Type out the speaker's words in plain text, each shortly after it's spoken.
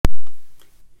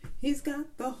He's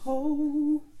got the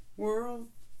whole world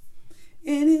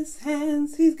in his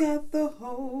hands. He's got the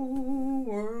whole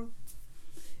world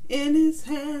in his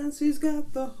hands. He's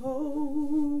got the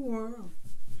whole world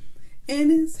in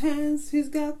his hands. He's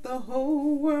got the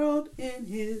whole world in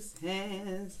his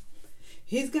hands.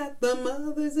 He's got the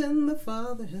mothers and the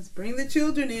fathers. Bring the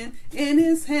children in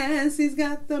his hands. He's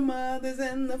got the mothers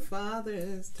and the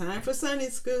fathers. Time for Sunday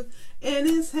school. In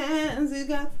his hands. He's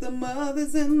got the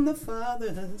mothers and the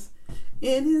fathers.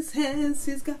 In his hands.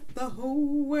 He's got the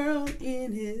whole world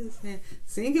in his hands.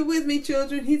 Sing it with me,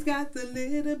 children. He's got the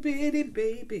little bitty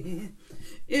baby.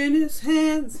 In his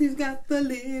hands. He's got the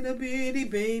little bitty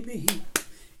baby.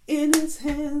 In his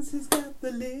hands. He's got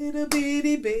the little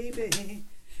bitty baby.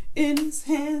 In his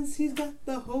hands, he's got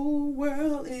the whole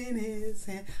world in his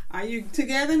hand. Are you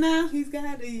together now? He's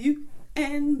got a you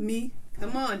and me.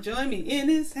 Come on, join me. In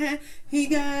his hand, he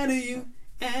got a you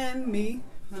and me.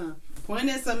 Point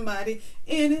at somebody.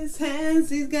 In his hands,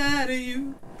 he's got a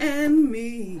you and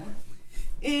me.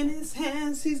 In his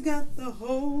hands, he's got the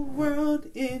whole world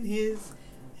in his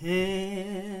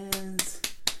hands.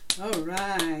 All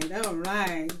right.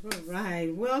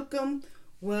 Welcome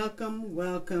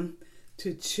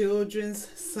to Children's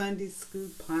Sunday School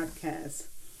Podcast.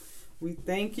 We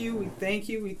thank you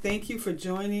for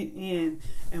joining in.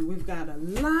 And we've got a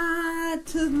lot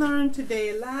to learn today,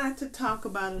 a lot to talk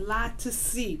about, a lot to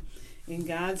see in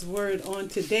God's Word on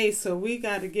today. So we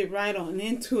got to get right on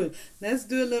into it. Let's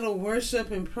do a little worship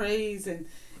and praise and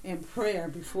prayer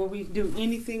before we do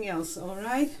anything else, all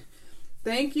right?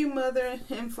 Thank you, Mother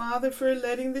and Father, for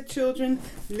letting the children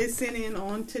listen in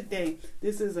on today.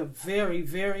 This is a very,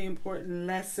 very important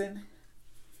lesson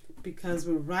because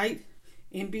we're right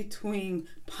in between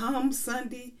Palm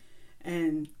Sunday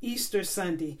and Easter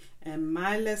Sunday. And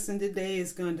my lesson today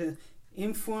is going to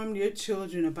inform your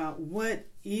children about what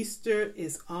Easter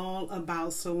is all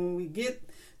about. So when we get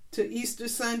to Easter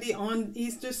Sunday, on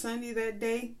Easter Sunday that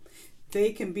day,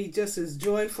 they can be just as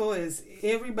joyful as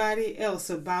everybody else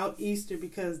about Easter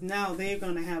because now they're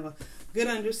going to have a good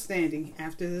understanding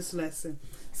after this lesson.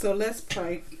 So let's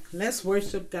pray. Let's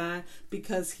worship God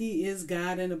because He is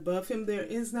God and above Him there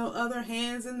is no other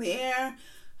hands in the air.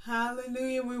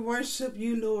 Hallelujah. We worship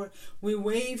you, Lord. We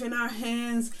wave in our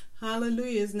hands.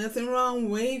 Hallelujah. There's nothing wrong.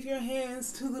 Wave your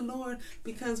hands to the Lord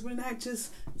because we're not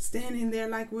just standing there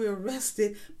like we're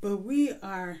arrested, but we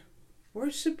are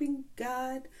worshiping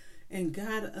God and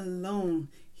God alone.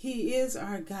 He is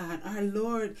our God, our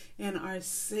Lord, and our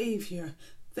Savior.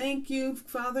 Thank you,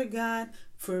 Father God,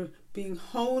 for being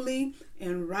holy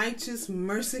and righteous,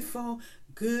 merciful,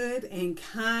 good and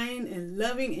kind and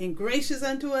loving and gracious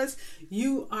unto us.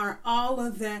 You are all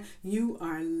of that. You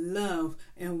are love,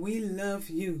 and we love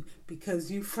you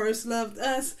because you first loved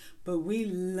us, but we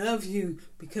love you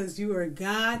because you are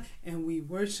God, and we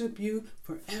worship you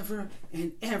forever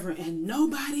and ever, and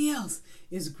nobody else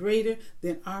is greater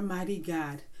than our mighty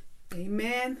God.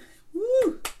 Amen.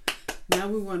 Woo! Now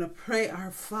we want to pray.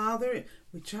 Our Father,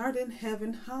 which art in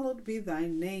heaven, hallowed be thy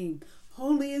name.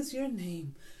 Holy is your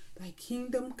name. Thy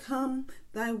kingdom come,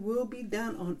 thy will be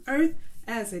done on earth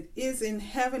as it is in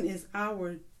heaven is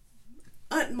our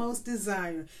utmost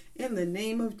desire. In the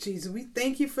name of Jesus, we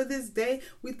thank you for this day.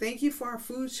 We thank you for our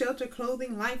food, shelter,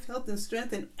 clothing, life, health, and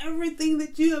strength, and everything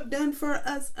that you have done for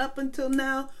us up until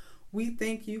now. We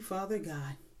thank you, Father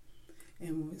God.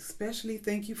 And we especially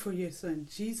thank you for your Son,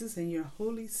 Jesus, and your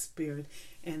Holy Spirit,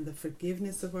 and the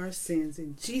forgiveness of our sins.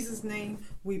 In Jesus' name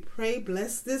we pray.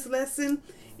 Bless this lesson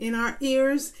in our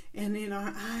ears and in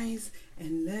our eyes,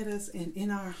 and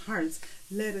in our hearts,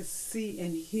 let us see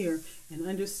and hear and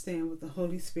understand what the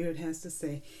Holy Spirit has to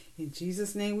say. In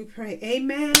Jesus' name we pray.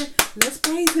 Amen. Let's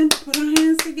praise Him. Put our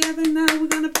hands together now. We're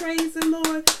going to praise Him,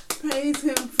 Lord. Praise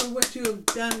Him for what you have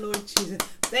done, Lord Jesus.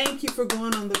 Thank you for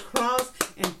going on the cross,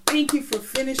 and thank you for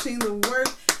finishing the work,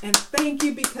 and thank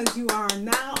you because you are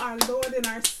now our Lord and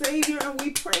our Savior, and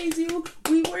we praise you,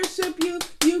 we worship you,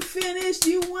 you finished,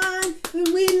 you won,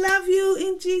 and we love you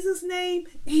in Jesus' name.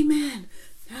 Amen.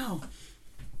 Now,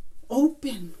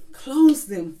 open, close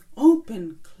them,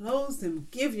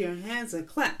 give your hands a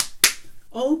clap.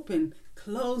 Open,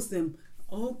 close them,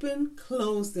 fold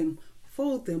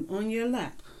them on your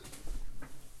lap.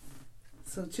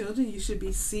 So children, you should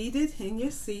be seated in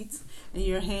your seats, and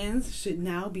your hands should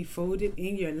now be folded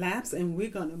in your laps, and we're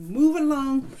going to move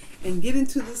along and get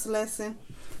into this lesson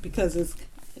because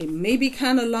it may be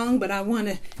kind of long, but I want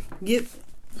to get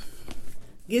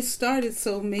started,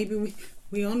 so maybe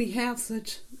we only have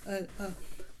such a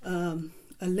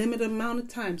limited amount of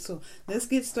time. So let's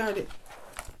get started,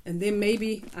 and then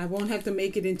maybe I won't have to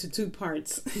make it into two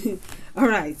parts. All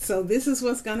right, so this is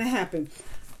what's going to happen.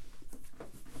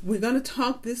 we're going to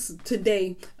talk this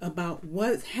today about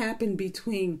what happened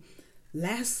between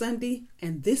last Sunday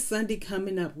and this Sunday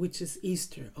coming up, which is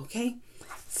Easter. Okay.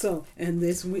 So, we're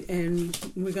going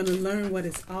to learn what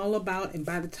it's all about. And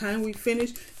by the time we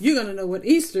finish, you're going to know what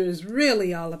Easter is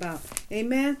really all about.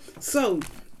 Amen. So,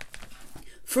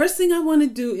 first thing I want to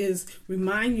do is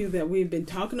remind you that we've been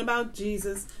talking about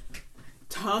Jesus,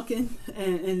 talking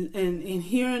and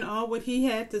hearing all what he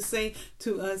had to say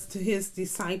to us, to his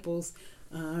disciples.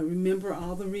 Remember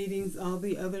all the readings, all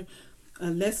the other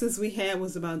lessons we had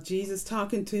was about Jesus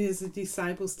talking to his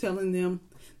disciples, telling them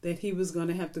that he was going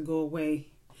to have to go away.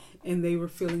 And they were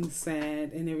feeling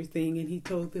sad and everything. And he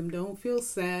told them, don't feel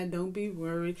sad. Don't be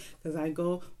worried. Because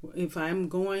if I'm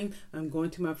going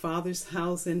to my Father's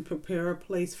house and prepare a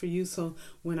place for you. So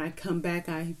when I come back,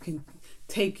 I can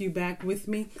take you back with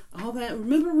me. All that.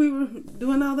 Remember we were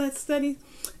doing all that study?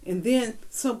 And then,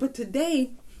 but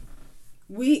today,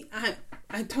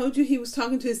 I told you he was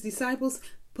talking to his disciples.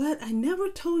 But I never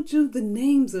told you the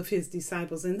names of his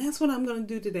disciples, and that's what I'm going to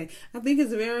do today. I think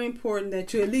it's very important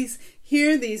that you at least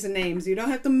hear these names. You don't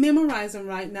have to memorize them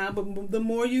right now, but the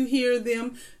more you hear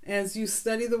them as you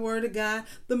study the Word of God,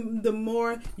 the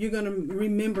more you're going to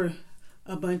remember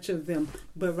a bunch of them.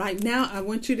 But right now, I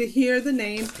want you to hear the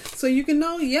names so you can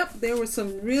know, yep, there were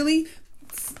some really,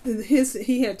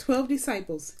 he had 12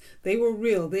 disciples. They were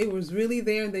real. They was really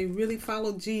there, and they really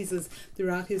followed Jesus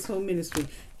throughout his whole ministry.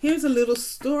 Here's a little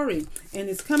story, and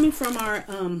it's coming from our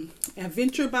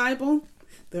Adventure Bible,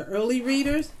 the early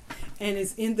readers, and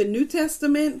it's in the New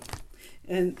Testament.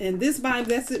 And this Bible,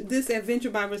 this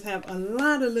Adventure Bibles have a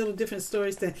lot of little different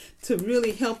stories to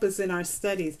really help us in our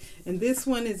studies. And this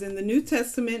one is in the New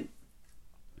Testament.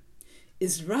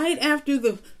 It's right after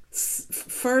the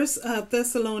First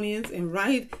Thessalonians and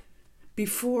right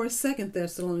before Second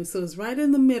Thessalonians. So it's right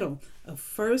in the middle of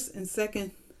First and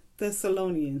Second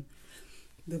Thessalonians.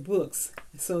 The books.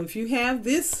 So if you have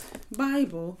this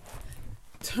Bible,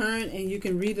 turn and you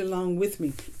can read along with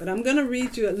me. But I'm going to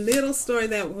read you a little story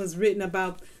that was written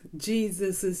about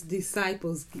Jesus's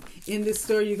disciples. In this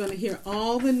story, you're going to hear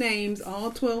all the names,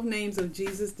 all 12 names of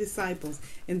Jesus' disciples.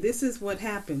 And this is what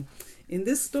happened. In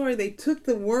this story, they took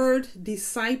the word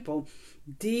disciple,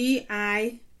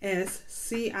 D-I-S-C-I-P-L-E-S.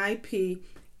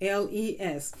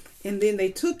 And then they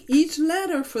took each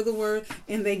letter for the word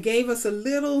and they gave us a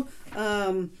little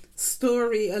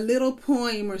story, a little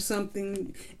poem or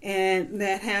something, and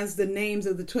that has the names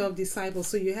of the 12 disciples.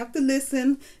 So you have to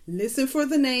listen for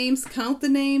the names, count the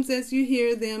names as you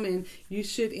hear them, and you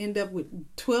should end up with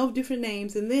 12 different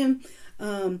names. And then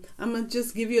I'm going to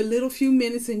just give you a little few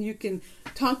minutes and you can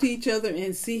talk to each other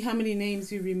and see how many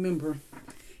names you remember.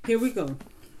 Here we go.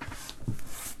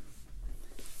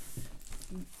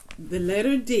 The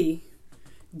letter D.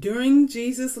 During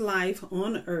Jesus' life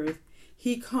on earth,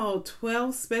 he called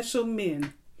 12 special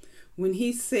men. When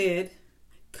he said,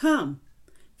 "Come,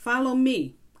 follow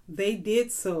me," they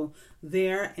did so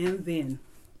there and then.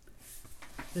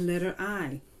 The letter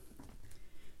I.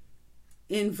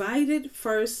 Invited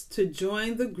first to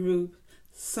join the group,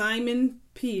 Simon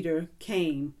Peter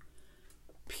came.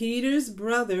 Peter's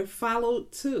brother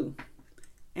followed too.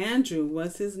 Andrew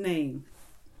was his name.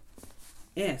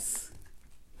 S.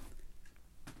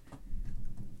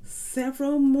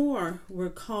 Several more were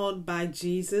called by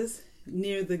Jesus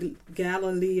near the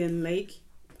Galilean lake.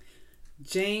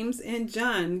 James and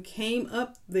John came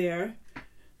up there.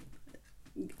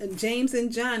 James and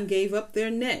John gave up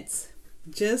their nets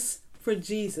just for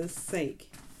Jesus' sake.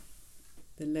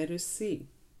 The letter C.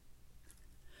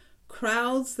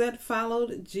 Crowds that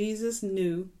followed Jesus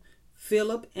knew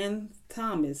Philip and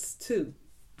Thomas too.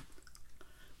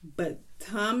 But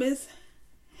Thomas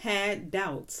had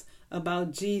doubts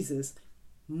about Jesus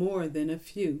more than a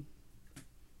few.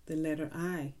 The letter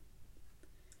I.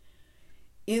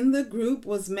 In the group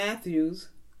was Matthew,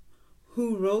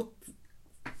 who wrote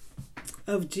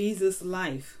of Jesus'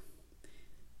 life.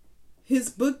 His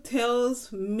book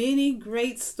tells many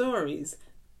great stories,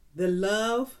 the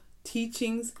love,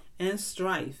 teachings, and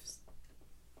strifes.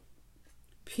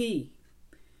 P.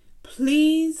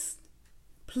 Pleased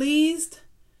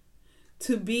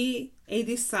to be a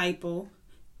disciple,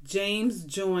 James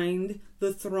joined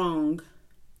the throng.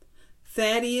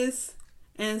 Thaddeus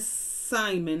and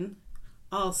Simon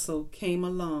also came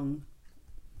along.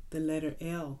 The letter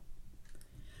L.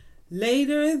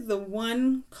 Later, the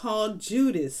one called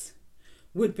Judas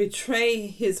would betray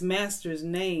his master's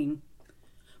name.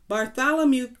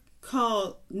 Bartholomew,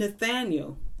 called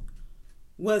Nathanael,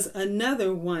 was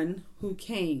another one who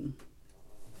came.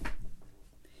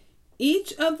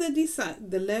 Each of the disciples,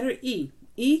 the letter E,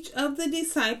 each of the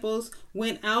disciples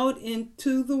went out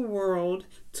into the world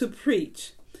to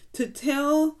preach, to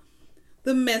tell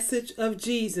the message of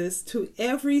Jesus to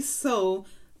every soul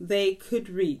they could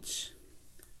reach.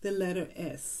 The letter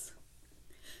S.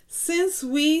 Since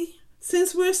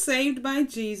we're saved by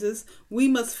Jesus, we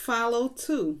must follow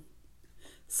too.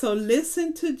 So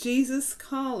listen to Jesus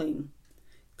calling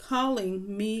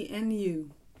me and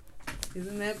you.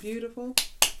 Isn't that beautiful?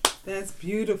 That's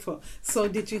beautiful. So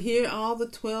did you hear all the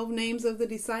 12 names of the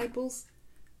disciples?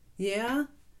 Yeah?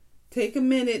 Take a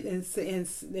minute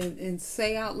and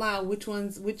say out loud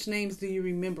which names do you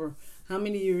remember? How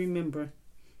many you remember?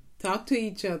 Talk to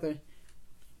each other.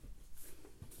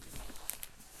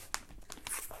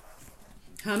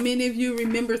 How many of you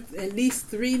remember at least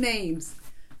 3 names?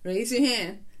 Raise your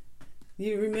hand.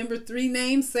 You remember 3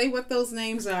 names? Say what those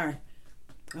names are.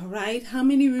 All right. How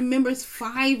many remembers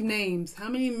 5 names? How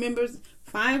many remembers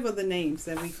 5 of the names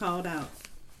that we called out?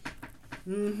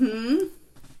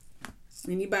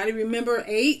 Anybody remember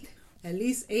 8? At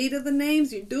least 8 of the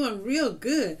names? You're doing real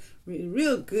good.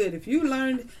 Real good. If you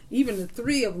learned even the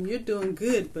 3 of them, you're doing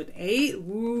good. But 8?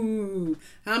 Woo.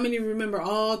 How many remember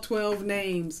all 12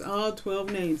 names? All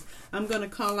 12 names. I'm going to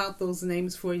call out those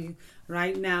names for you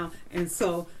right now. And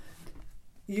so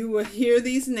you will hear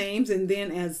these names, and then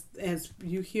as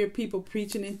you hear people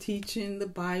preaching and teaching the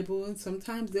Bible, and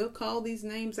sometimes they'll call these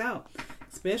names out,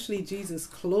 especially Jesus'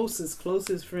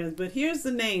 closest friends. But here's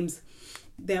the names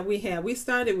that we have. We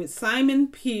started with Simon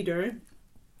Peter.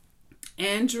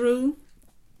 Andrew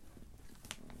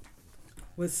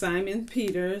was Simon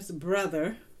Peter's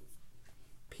brother.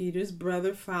 Peter's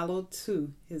brother followed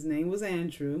too. His name was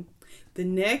Andrew. The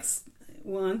next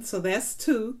one, so that's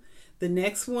 2. The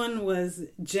next one was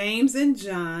James and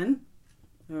John.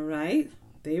 All right.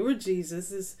 They were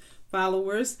Jesus's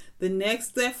followers. The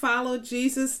next that followed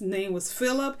Jesus' name was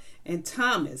Philip and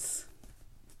Thomas.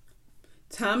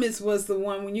 Thomas was the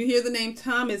one, when you hear the name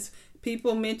Thomas,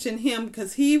 people mention him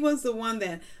because he was the one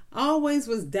that always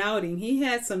was doubting. He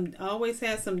always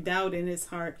had some doubt in his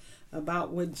heart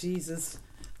about Jesus.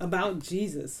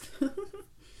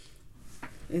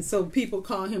 And so people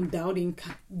call him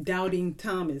Doubting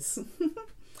Thomas.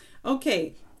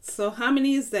 Okay, so how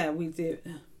many is that? We did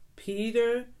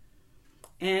Peter,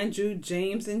 Andrew,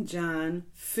 James and John,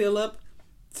 Philip,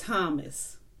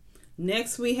 Thomas.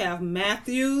 Next we have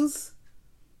Matthews,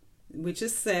 which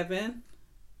is 7.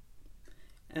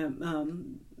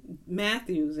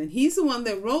 Matthews, and he's the one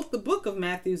that wrote the book of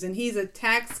Matthews, and he's a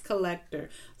tax collector.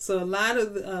 So a lot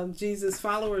of Jesus'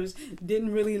 followers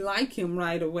didn't really like him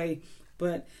right away.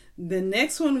 But the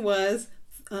next one was,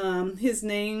 his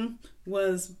name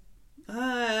was,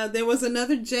 there was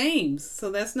another James.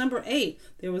 So that's number 8.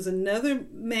 There was another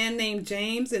man named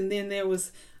James, and then there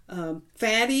was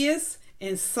Thaddeus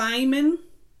and Simon.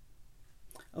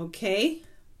 Okay.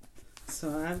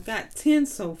 So I've got 10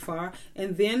 so far.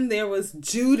 And then there was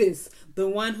Judas, the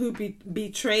one who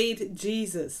betrayed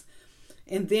Jesus.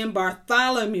 And then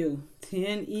Bartholomew,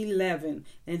 10, 11.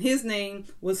 And his name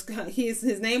was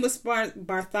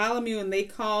Bartholomew, and they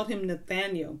called him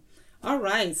Nathaniel. All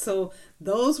right, so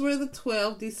those were the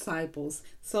 12 disciples.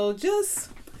 So just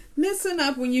listen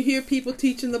up when you hear people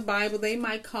teaching the Bible. They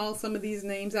might call some of these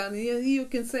names out, and you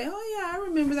can say, oh yeah, I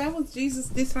remember that was Jesus'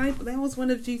 disciple. That was one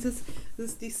of Jesus'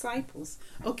 disciples.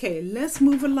 Okay, let's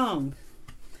move along.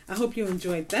 I hope you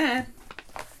enjoyed that.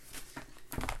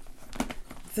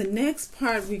 The next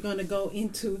part we're going to go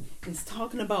into is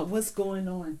talking about what's going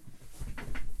on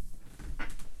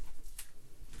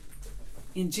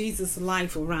in Jesus'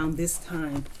 life around this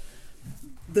time.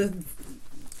 The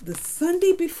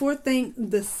Sunday before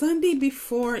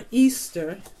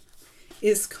Easter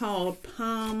is called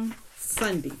Palm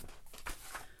Sunday.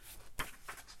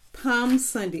 Palm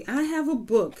Sunday. I have a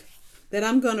book that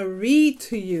I'm going to read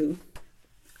to you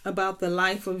about the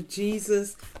life of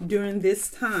Jesus during this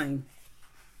time.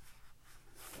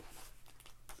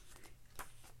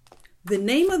 The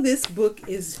name of this book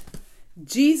is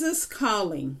Jesus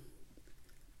Calling,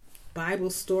 Bible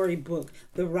story book.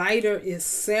 The writer is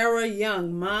Sarah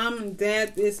Young. Mom and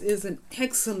Dad, this is an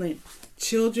excellent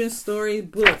children's story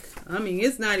book. I mean,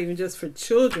 it's not even just for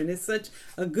children. It's such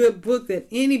a good book that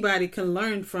anybody can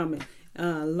learn from it.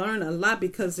 Learn a lot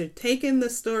because they're taking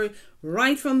the story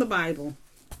right from the Bible.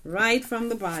 Right from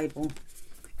the Bible.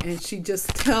 And she just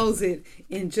tells it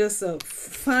in just a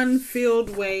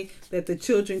fun-filled way that the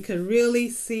children can really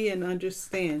see and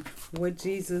understand what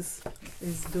Jesus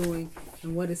is doing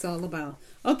and what it's all about.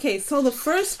 Okay, so the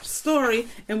first story,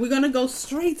 and we're going to go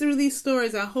straight through these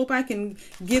stories. I hope I can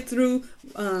get through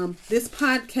this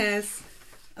podcast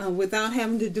without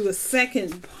having to do a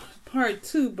second part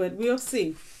 2, but we'll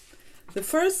see. The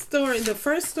first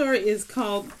story is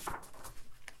called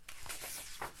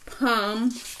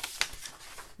Palm.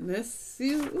 Let's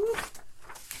see. Ooh.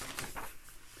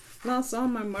 Lost all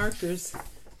my markers.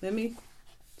 Let me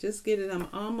just get it. I'm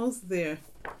almost there.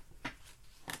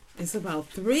 It's about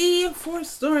 3 or 4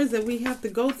 stories that we have to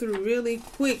go through really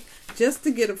quick just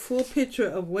to get a full picture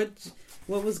of what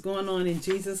was going on in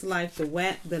Jesus' life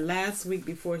the last week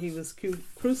before he was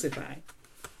crucified.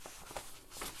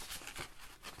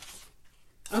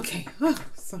 Okay. Oh,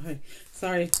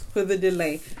 sorry for the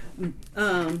delay.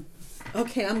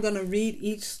 Okay, I'm going to read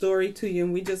each story to you,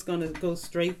 and we're just going to go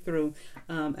straight through.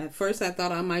 At first, I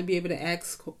thought I might be able to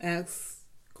ask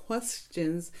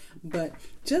questions, but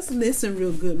just listen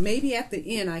real good. Maybe at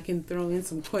the end, I can throw in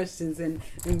some questions, and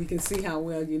we can see how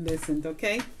well you listened,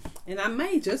 okay? And I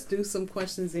may just do some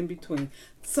questions in between.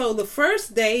 So the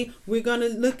first day, we're going to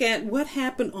look at what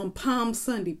happened on Palm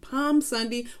Sunday. Palm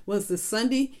Sunday was the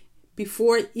Sunday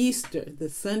before Easter, the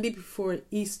Sunday before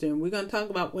Easter. And we're going to talk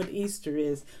about what Easter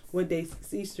is, what day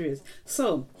Easter is.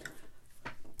 So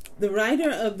the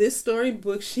writer of this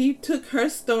storybook, she took her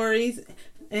stories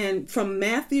and from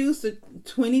Matthew's the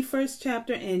 21st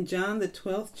chapter and John the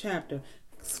 12th chapter.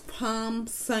 Palm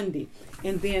Sunday.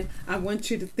 And then I want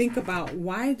you to think about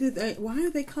why are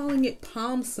they calling it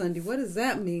Palm Sunday? What does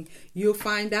that mean? You'll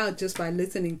find out just by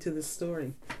listening to the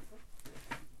story.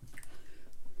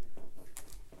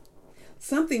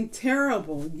 Something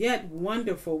terrible yet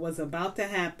wonderful was about to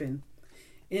happen.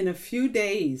 In a few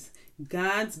days,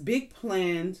 God's big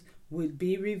plans would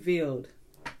be revealed.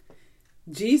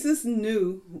 Jesus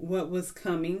knew what was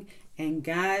coming, and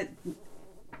God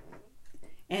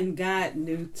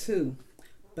knew too,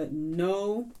 but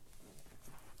no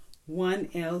one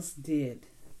else did.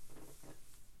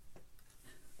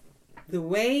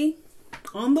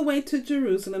 On the way to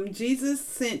Jerusalem, Jesus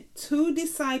sent 2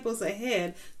 disciples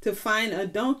ahead to find a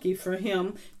donkey for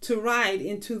him to ride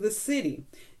into the city.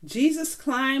 Jesus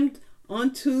climbed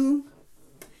onto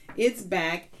its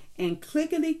back and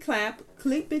clippity-clap,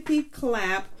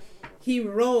 he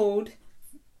rode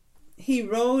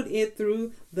it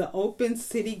through the open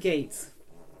city gates.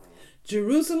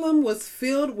 Jerusalem was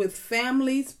filled with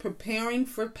families preparing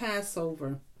for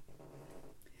Passover,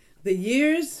 the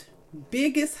year's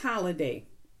biggest holiday.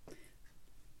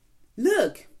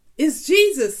 Look, it's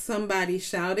Jesus, somebody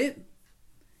shouted.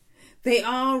 They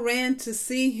all ran to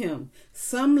see him.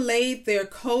 Some laid their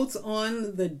coats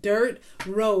on the dirt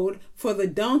road for the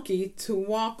donkey to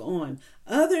walk on.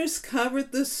 Others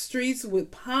covered the streets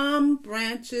with palm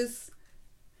branches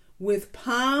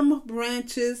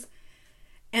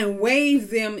and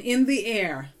waved them in the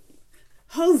air.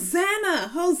 Hosanna,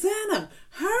 Hosanna,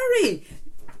 hurry!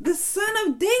 The Son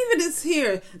of David is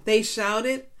here, they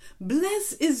shouted.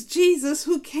 Blessed is Jesus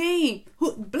who comes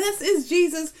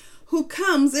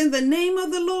in the name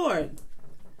of the Lord.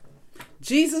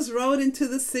 Jesus rode into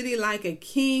the city like a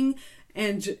king,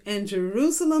 and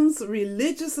Jerusalem's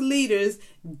religious leaders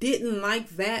didn't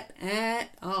like that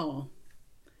at all.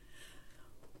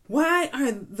 Why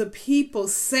are the people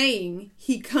saying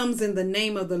he comes in the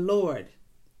name of the Lord?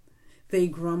 They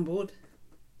grumbled.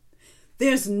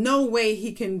 There's no way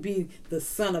he can be the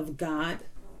Son of God.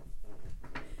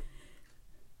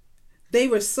 They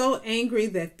were so angry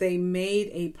that they made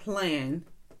a plan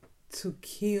to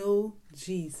kill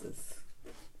Jesus.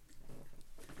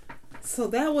 So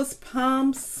that was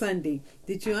Palm Sunday.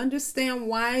 Did you understand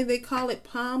why they call it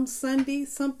Palm Sunday?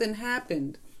 Something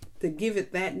happened to give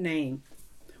it that name.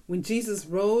 When Jesus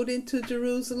rode into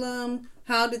Jerusalem,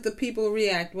 how did the people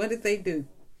react? What did they do?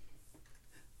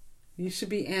 You should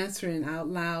be answering out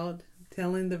loud,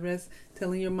 telling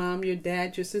your mom, your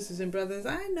dad, your sisters and brothers,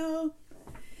 I know.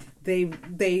 They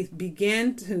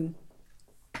began to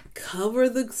cover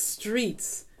the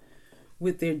streets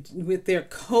with their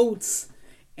coats,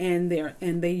 and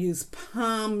they used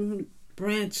palm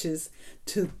branches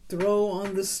to throw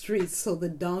on the streets so the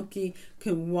donkey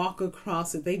can walk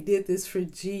across it. They did this for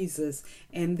Jesus,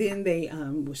 and then they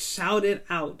shouted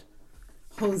out,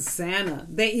 Hosanna.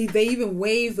 They even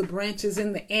waved the branches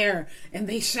in the air and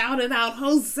they shouted out,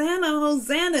 Hosanna,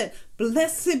 Hosanna.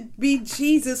 Blessed be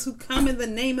Jesus who come in the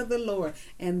name of the Lord.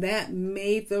 And that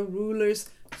made the rulers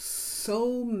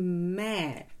so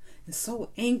mad and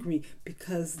so angry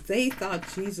because they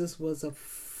thought Jesus was a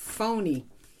phony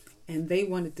and they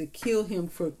wanted to kill him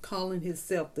for calling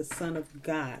himself the Son of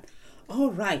God.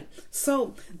 All right.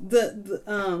 So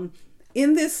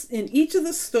in each of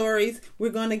the stories, we're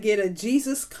going to get a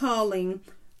Jesus calling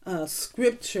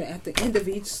scripture at the end of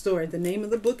each story. The name of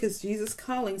the book is Jesus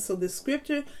Calling. So the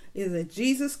scripture is a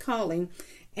Jesus calling.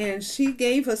 And she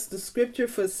gave us the scripture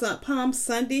for Palm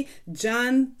Sunday,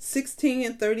 John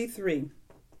 16:33.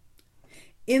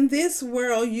 In this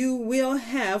world you will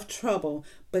have trouble,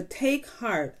 but take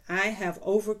heart, I have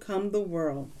overcome the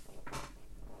world.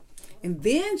 And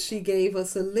then she gave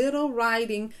us a little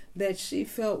writing that she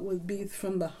felt would be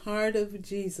from the heart of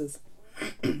Jesus.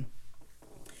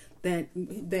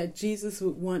 that Jesus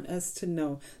would want us to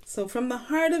know. So from the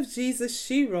heart of Jesus,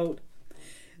 she wrote,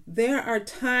 there are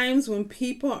times when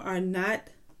people are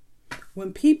nice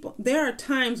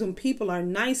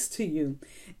to you,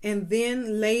 and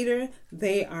then later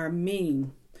they are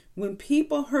mean. When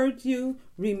people hurt you,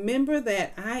 remember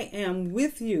that I am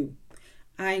with you.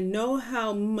 I know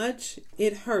how much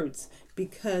it hurts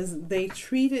because they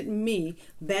treated me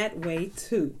that way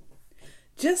too.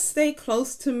 Just stay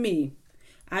close to me.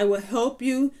 I will help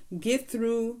you get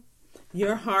through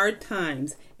your hard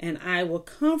times, and I will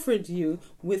comfort you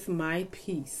with my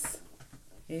peace.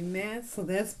 Amen. So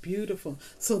that's beautiful.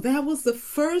 So that was the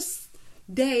first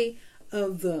day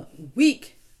of the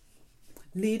week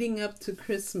leading up to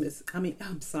Christmas.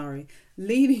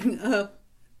 Leading up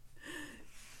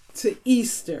to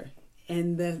Easter.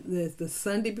 And the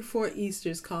Sunday before Easter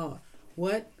is called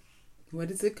what? What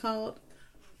is it called?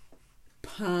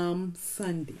 Palm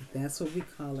Sunday. That's what we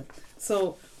call it.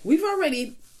 So we've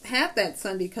already had that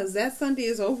Sunday because that Sunday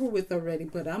is over with already,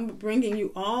 but I'm bringing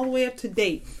you all the way up to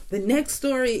date. The next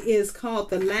story is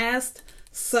called The Last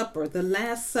Supper. The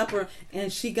Last Supper.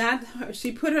 And she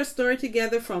put her story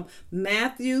together from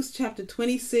Matthew chapter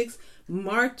 26,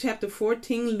 Mark chapter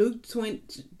 14, Luke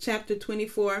chapter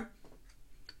 24,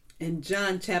 and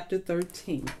John chapter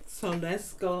 13. So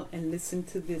let's go and listen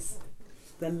to this.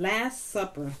 The Last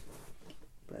Supper.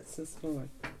 Bless us, Lord.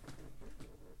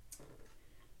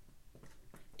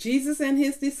 Jesus and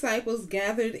his disciples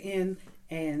gathered in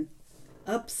an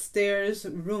upstairs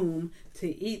room to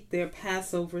eat their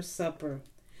Passover supper.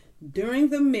 During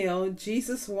the meal,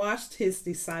 Jesus washed his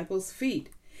disciples' feet.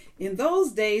 In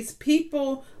those days,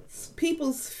 people's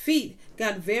feet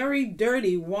got very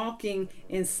dirty walking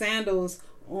in sandals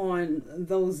on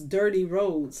those dirty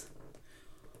roads.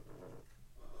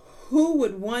 Who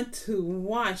would want to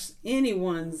wash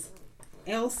anyone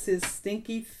else's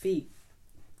stinky feet?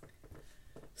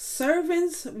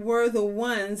 Servants were the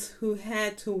ones who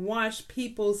had to wash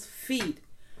people's feet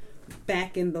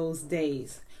back in those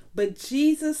days. But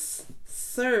Jesus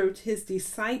served his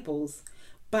disciples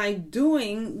by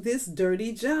doing this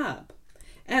dirty job.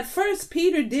 At first,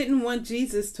 Peter didn't want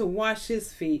Jesus to wash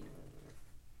his feet.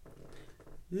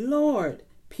 Lord,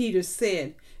 Peter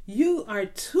said, you are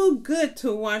too good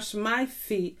to wash my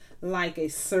feet like a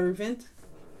servant.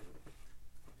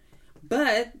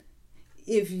 But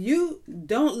if you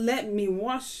don't let me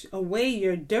wash away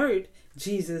your dirt,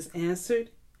 Jesus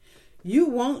answered, you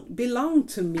won't belong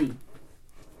to me.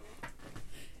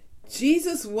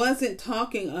 Jesus wasn't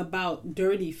talking about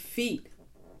dirty feet,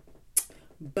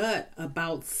 but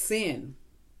about sin,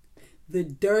 the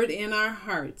dirt in our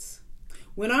hearts.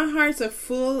 When our hearts are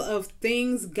full of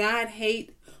things God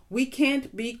hates, we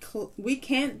can't be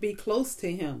close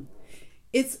to him.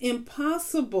 It's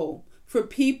impossible for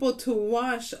people to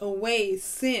wash away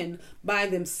sin by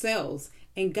themselves,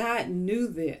 and God knew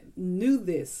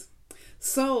this.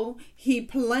 So he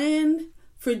planned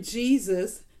for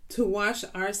Jesus to wash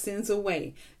our sins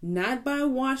away, not by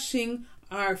washing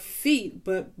our feet,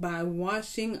 but by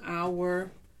washing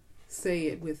our, say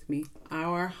it with me,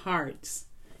 our hearts.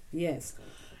 Yes.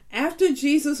 After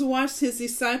Jesus washed his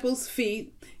disciples'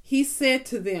 feet, he said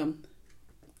to them,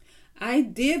 I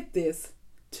did this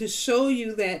to show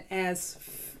you that as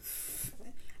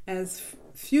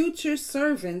future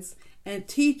servants and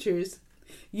teachers,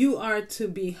 you are to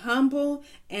be humble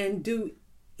and do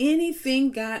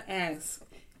anything God asks.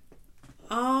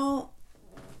 All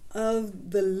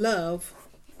of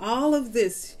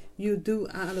this you do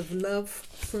out of love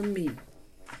for me.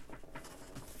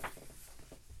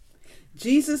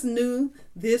 Jesus knew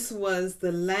this was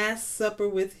the Last Supper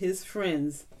with his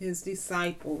friends, his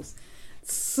disciples.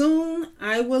 Soon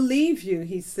I will leave you,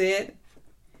 he said.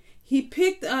 He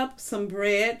picked up some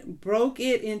bread, broke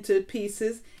it into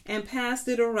pieces, and passed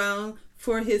it around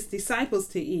for his disciples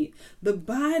to eat.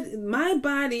 My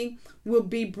body will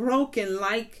be broken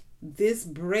like this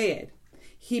bread.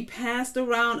 He passed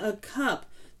around a cup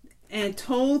and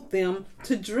told them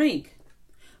to drink.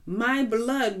 My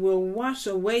blood will wash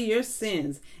away your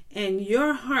sins, and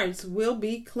your hearts will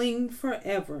be clean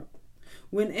forever.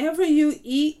 Whenever you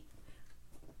eat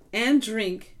and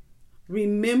drink,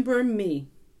 remember me.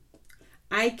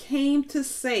 I came to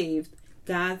save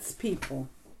God's people.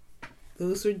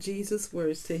 Those were Jesus'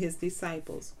 words to his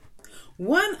disciples.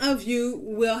 One of you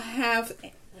will have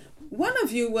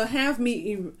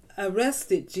me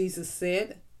arrested, Jesus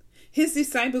said. His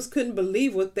disciples couldn't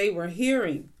believe what they were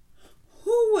hearing.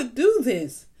 Who would do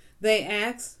this? They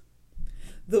asked.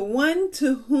 The one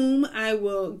to whom I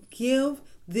will give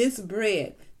this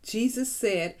bread, Jesus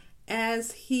said,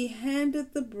 as he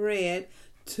handed the bread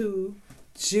to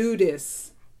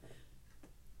Judas.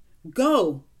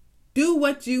 Go, do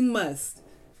what you must.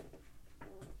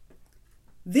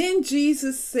 Then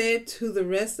Jesus said to the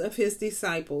rest of his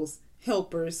disciples,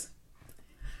 helpers,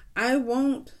 I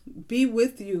won't be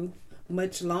with you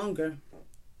much longer.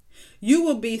 You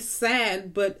will be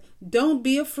sad, but don't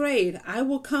be afraid. I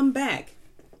will come back.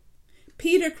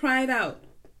 Peter cried out,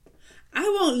 I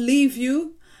won't leave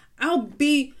you. I'll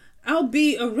be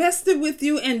arrested with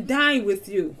you and die with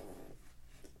you.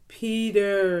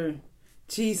 Peter,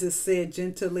 Jesus said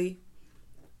gently,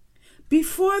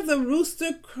 before the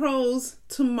rooster crows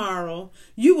tomorrow,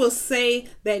 you will say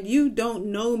that you don't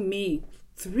know me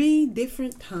 3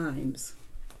 different times.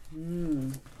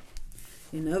 In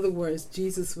other words,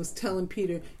 Jesus was telling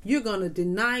Peter, you're going to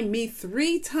deny me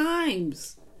 3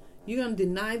 times. You're going to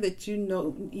deny that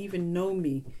you even know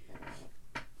me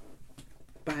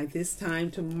by this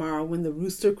time tomorrow when the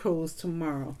rooster crows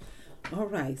tomorrow. All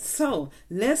right, so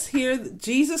let's hear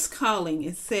Jesus calling.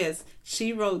 It says,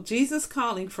 she wrote, Jesus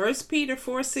calling, 1 Peter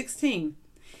 4:16.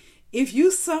 If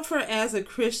you suffer as a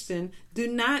Christian, do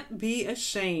not be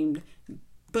ashamed,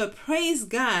 but praise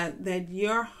God that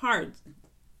you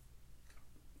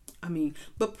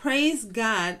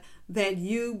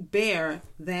bear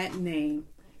that name.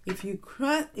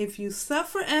 If you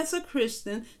suffer as a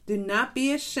Christian, do not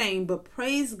be ashamed, but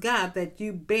praise God that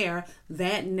you bear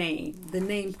that name, the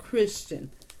name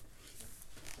Christian.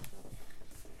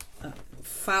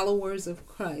 Followers of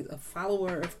Christ, a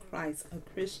follower of Christ, a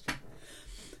Christian.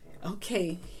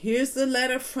 Okay, here's the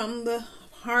letter from the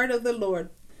heart of the Lord,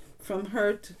 from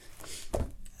her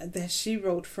that she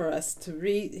wrote for us to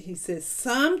read. He says,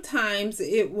 sometimes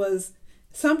it will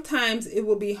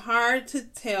be hard to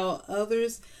tell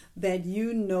others that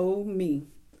you know me.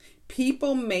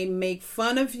 People may make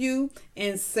fun of you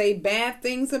and say bad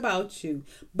things about you.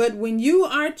 But when you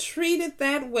are treated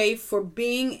that way for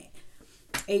being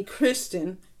a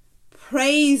Christian,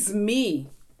 praise me.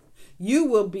 You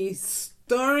will be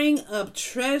storing up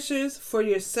treasures for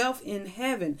yourself in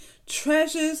heaven.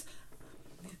 Treasures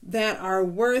that are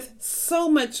worth so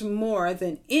much more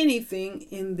than anything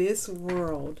in this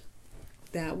world.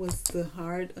 That was the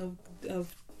heart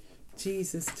of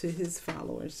Jesus to his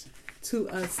followers, to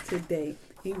us today.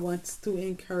 He wants to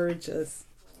encourage us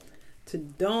to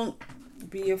don't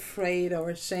be afraid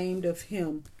or ashamed of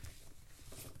him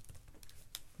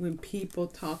when people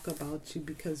talk about you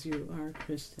because you are a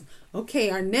Christian. Okay,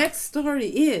 our next story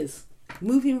is,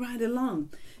 moving right along,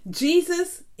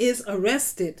 Jesus is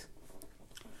arrested.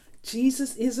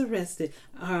 Jesus is arrested.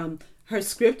 Her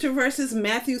scripture verses,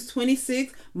 Matthew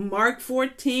 26, Mark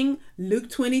 14, Luke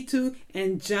 22,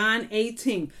 and John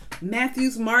 18.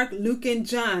 Matthew, Mark, Luke, and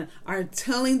John are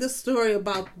telling the story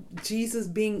about Jesus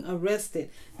being arrested.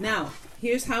 Now,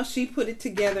 here's how she put it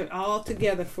together, all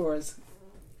together for us.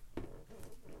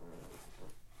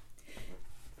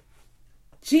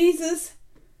 Jesus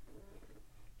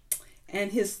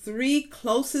and his 3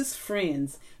 closest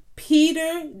friends,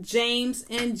 Peter, James,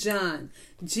 and John.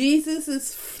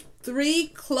 Jesus' 3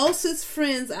 closest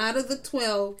friends out of the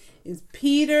 12 is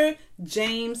Peter,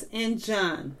 James, and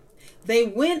John. They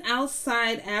went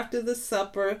outside after the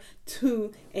supper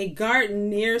to a garden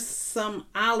near some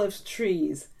olive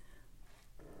trees.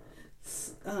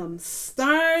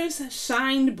 Stars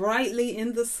shined brightly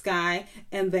in the sky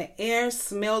and the air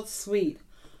smelled sweet.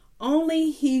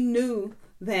 Only he knew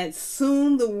that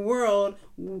soon the world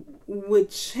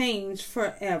would change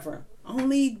forever.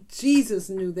 Only Jesus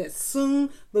knew that soon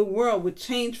the world would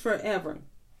change forever.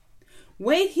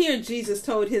 Wait here, Jesus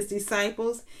told his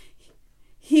disciples.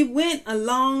 He went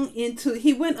alone into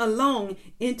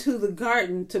the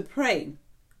garden to pray.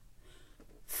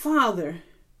 Father,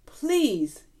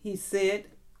 please, he said,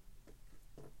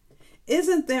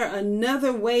 isn't there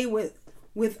another way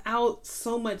without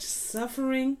so much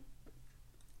suffering?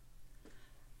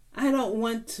 I don't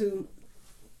want to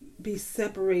be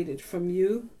separated from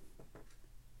you.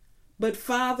 But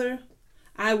Father,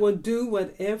 I will do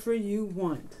whatever you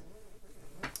want.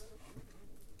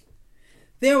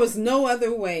 There was no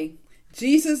other way.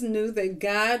 Jesus knew that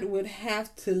God would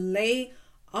have to lay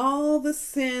all the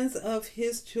sins of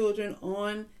his children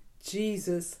on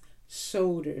Jesus'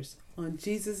 shoulders,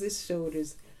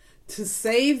 to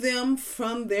save them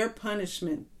from their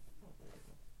punishment.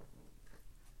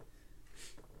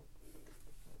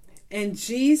 And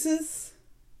Jesus,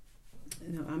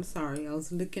 no, I'm sorry, I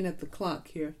was looking at the clock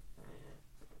here.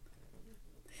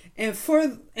 And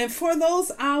for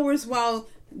those hours while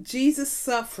Jesus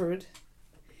suffered,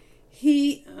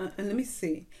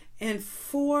 and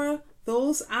for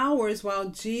those hours while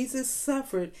Jesus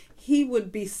suffered, he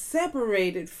would be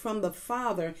separated from the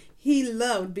Father he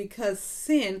loved because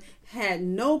sin had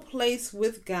no place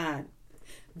with God.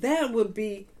 That would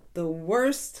be the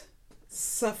worst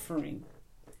suffering.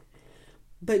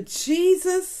 But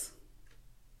Jesus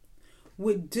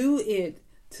would do it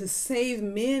to save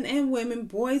men and women,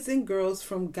 boys and girls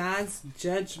from God's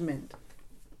judgment.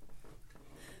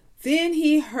 Then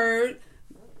he heard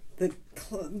the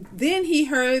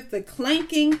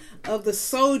clanking of the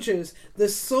soldiers, the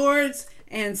swords,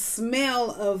 and smell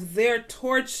of their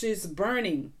torches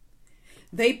burning.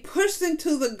 They pushed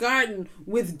into the garden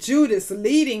with Judas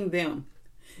leading them.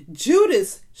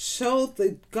 Judas showed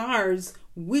the guards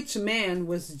which man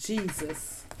was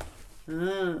Jesus.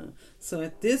 So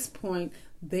at this point,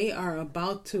 they are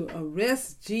about to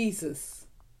arrest Jesus.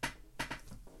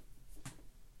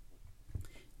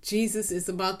 Jesus is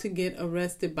about to get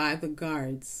arrested by the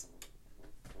guards.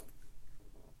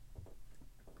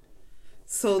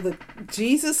 So the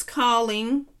Jesus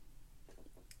calling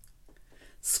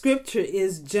scripture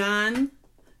is John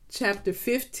chapter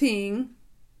 15,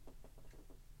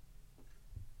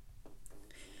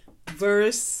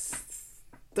 verse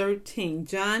 13.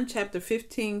 John chapter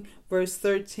 15, verse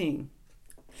 13.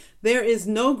 There is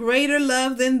no greater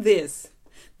love than this,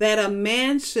 that a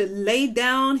man should lay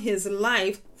down his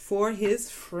life for his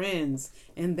friends.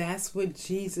 And that's what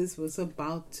Jesus was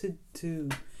about to do.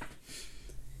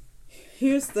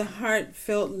 Here's the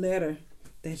heartfelt letter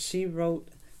that she wrote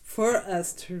for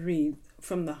us to read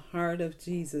from the heart of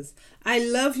Jesus. I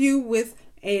love you with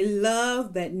a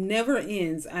love that never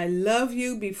ends. I love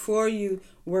you before you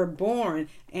were born,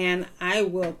 and I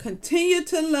will continue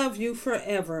to love you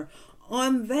forever.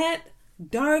 On that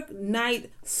dark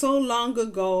night so long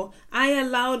ago, I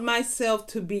allowed myself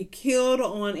to be killed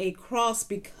on a cross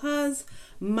because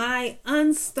my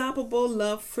unstoppable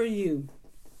love for you.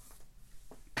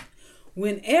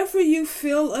 Whenever you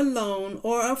feel alone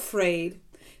or afraid,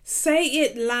 say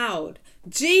it loud.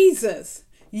 Jesus,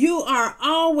 you are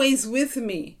always with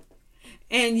me,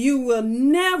 and you will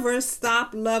never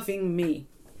stop loving me.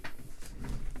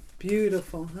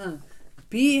 Beautiful, huh?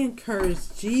 Be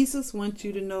encouraged. Jesus wants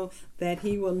you to know that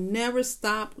he will never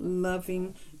stop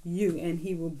loving you, and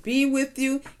he will be with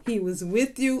you. He was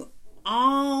with you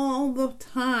all the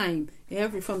time,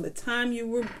 from the time you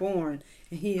were born,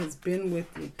 and he has been with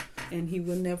you, and he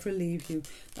will never leave you.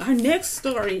 Our next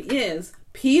story is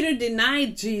Peter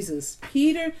denied Jesus.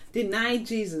 Peter denied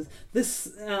Jesus.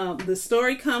 The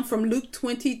story comes from Luke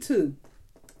 22.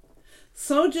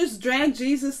 Soldiers dragged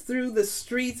Jesus through the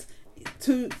streets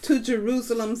to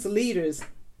Jerusalem's leaders.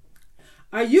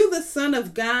 Are you the Son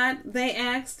of God? They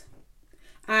asked.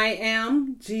 I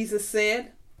am, Jesus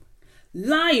said.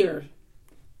 Liar.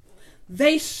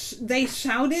 They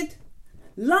shouted.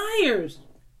 Liars.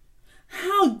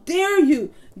 How dare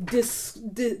you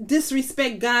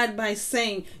disrespect God by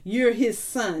saying you're his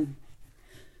son?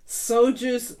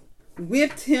 Soldiers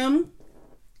whipped him,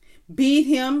 beat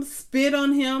him, spit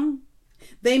on him.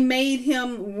 They made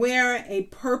him wear a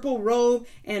purple robe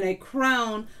and a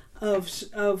crown of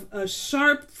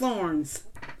sharp thorns.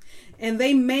 And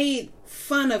they made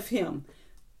fun of him.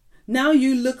 Now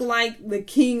you look like the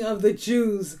King of the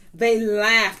Jews. They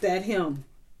laughed at him.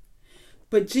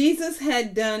 But Jesus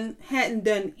hadn't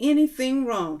done anything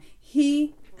wrong.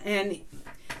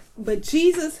 But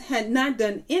Jesus had not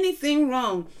done anything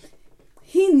wrong.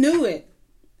 He knew it.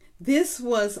 This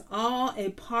was all a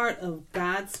part of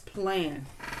God's plan.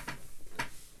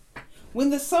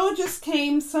 When the soldiers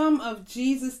came, some of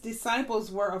Jesus'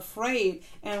 disciples were afraid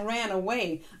and ran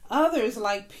away. Others,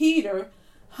 like Peter,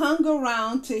 hung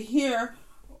around to hear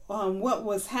what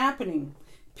was happening.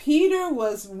 Peter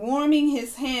was warming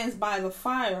his hands by the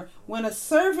fire when a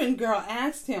servant girl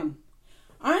asked him,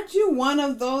 "Aren't you one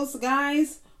of those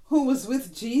guys who was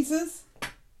with Jesus?"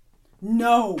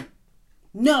 No,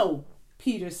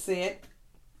 Peter said.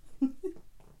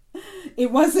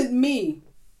 It wasn't me.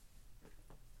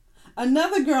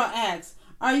 Another girl asked,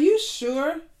 "Are you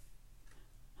sure?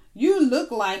 You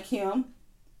look like him."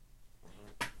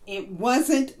 It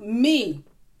wasn't me,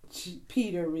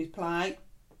 Peter replied.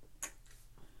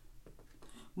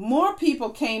 More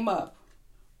people came up.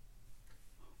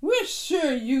 "We're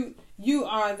sure you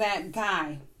are that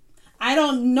guy." "I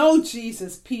don't know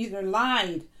Jesus," Peter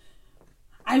lied.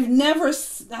 I've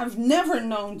never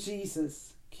known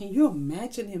Jesus." Can you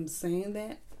imagine him saying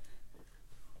that?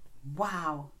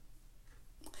 Wow.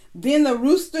 Then the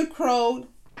rooster crowed.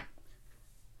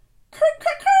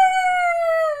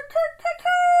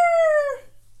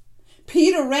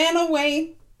 Peter ran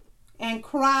away and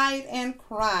cried and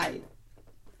cried.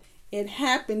 It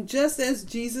happened just as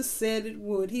Jesus said it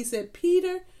would. He said,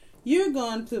 Peter, you're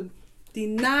going to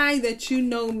deny that you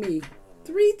know me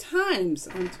 3 times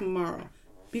on tomorrow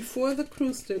before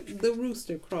the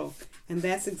rooster crow. And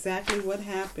that's exactly what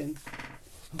happened.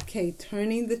 Okay,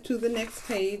 turning to the next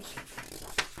page.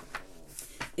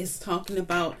 It's talking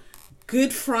about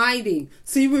Good Friday.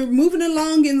 See, we're moving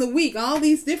along in the week. All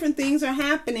these different things are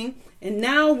happening. And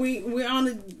now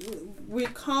we're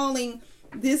calling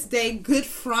this day Good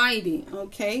Friday,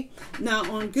 okay? Now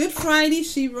on Good Friday,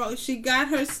 she got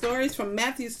her stories from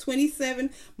Matthew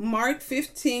 27, Mark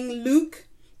 15, Luke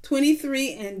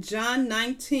 23, and John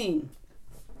 19.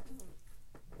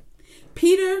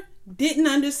 Peter didn't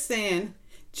understand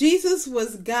Jesus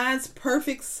was God's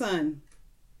perfect son.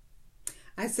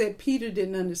 I said Peter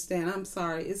didn't understand. I'm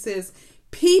sorry. It says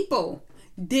people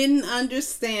didn't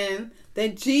understand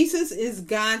that Jesus is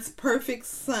God's perfect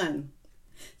son,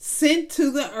 sent to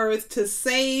the earth to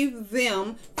save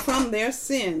them from their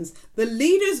sins. The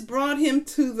leaders brought him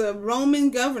to the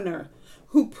Roman governor,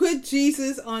 who put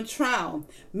Jesus on trial.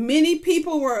 Many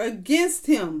people were against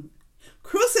him.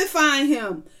 Crucify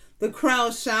him, the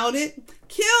crowd shouted.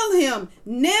 Kill him.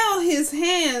 Nail his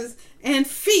hands and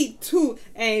feet to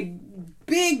a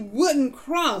big wooden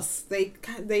cross.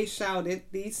 They shouted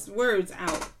these words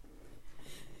out.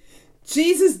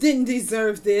 Jesus didn't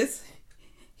deserve this.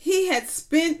 He had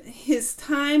spent his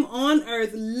time on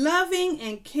earth loving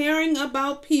and caring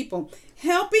about people,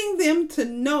 helping them to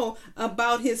know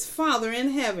about his Father in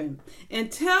heaven,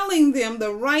 and telling them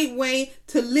the right way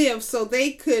to live so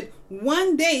they could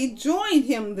one day join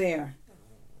him there.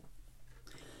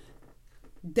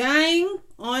 Dying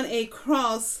on a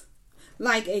cross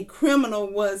like a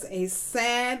criminal was a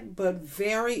sad but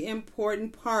very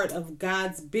important part of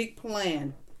God's big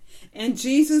plan, and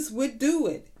Jesus would do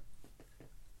it.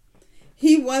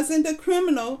 He wasn't a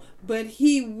criminal, but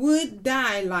he would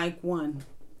die like one.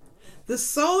 The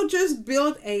soldiers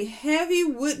built a heavy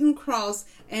wooden cross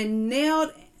and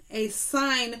nailed a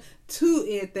sign to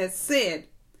it that said,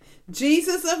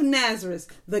 Jesus of Nazareth,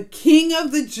 the King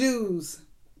of the Jews.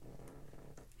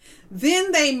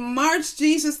 Then they marched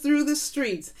Jesus through the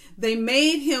streets. They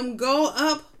made him go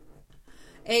up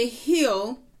a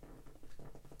hill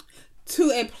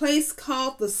to a place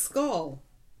called the Skull.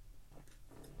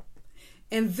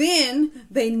 And then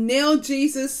they nailed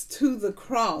Jesus to the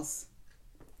cross.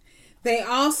 They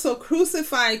also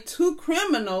crucified 2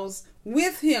 criminals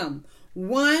with him,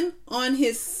 one on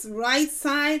his right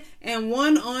side and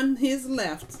one on his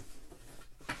left.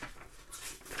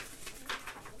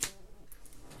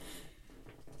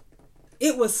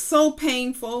 It was so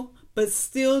painful, but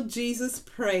still Jesus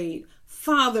prayed,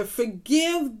 Father,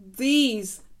 forgive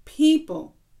these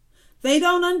people. They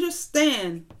don't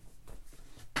understand.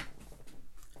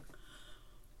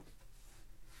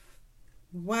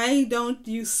 Why don't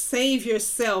you save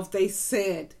yourself? They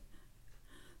said.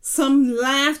 Some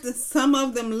laughed, some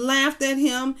of them laughed at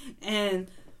him, and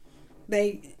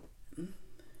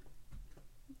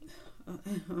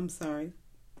I'm sorry.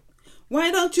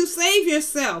 Why don't you save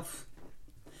yourself?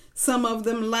 Some of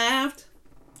them laughed.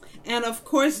 And of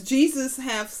course, Jesus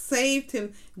have saved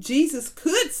him. Jesus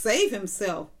could save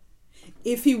himself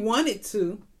if he wanted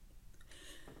to.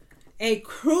 A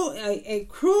crew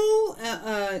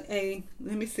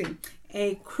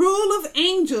of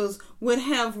angels would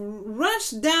have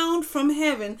rushed down from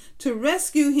heaven to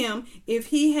rescue him if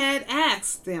he had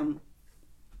asked them.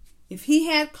 If he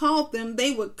had called them,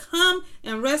 they would come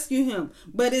and rescue him.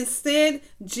 But instead,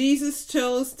 Jesus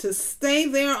chose to stay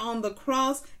there on the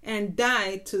cross and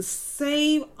die to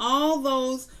save all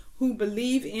those who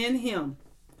believe in him.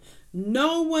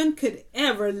 No one could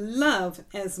ever love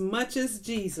as much as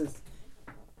Jesus.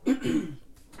 Then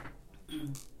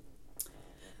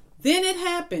it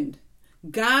happened.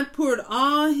 God poured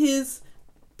all his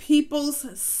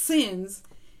people's sins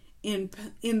in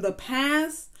the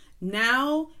past,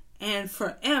 now, and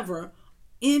forever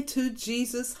into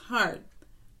Jesus' heart.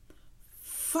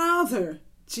 Father,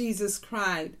 Jesus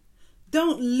cried,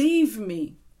 don't leave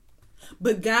me.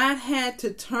 But God had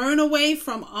to turn away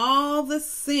from all the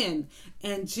sin,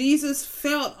 and Jesus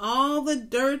felt all the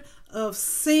dirt of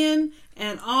sin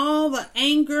and all the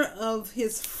anger of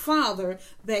his Father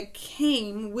that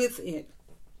came with it.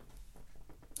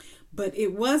 But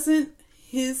it wasn't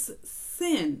his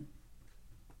sin.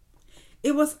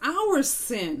 It was our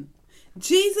sin.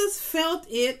 Jesus felt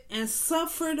it and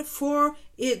suffered for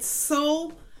it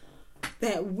so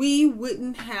that we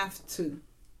wouldn't have to.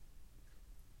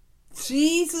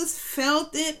 Jesus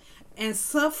felt it and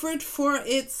suffered for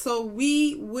it so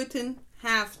we wouldn't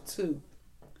have to.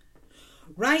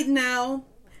 Right now,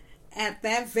 at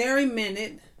that very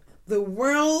minute, the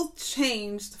world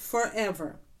changed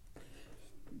forever.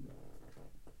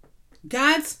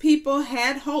 God's people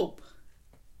had hope.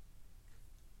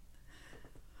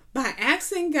 By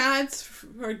asking God's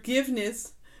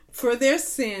forgiveness for their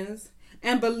sins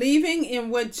and believing in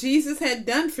what Jesus had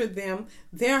done for them,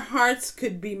 their hearts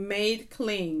could be made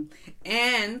clean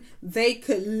and they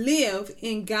could live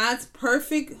in God's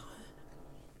perfect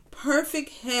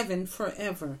heaven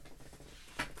forever.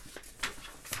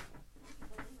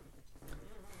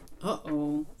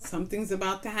 Uh-oh, something's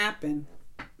about to happen.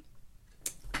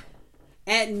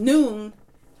 At noon,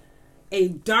 a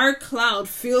dark cloud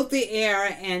filled the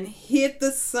air and hit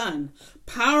the sun.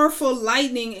 Powerful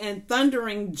lightning and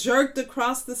thundering jerked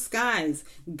across the skies.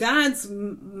 God's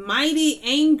mighty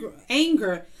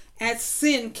anger at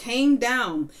sin came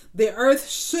down. The earth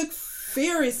shook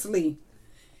furiously.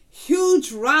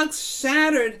 Huge rocks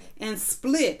shattered and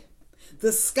split.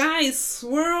 The skies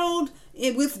swirled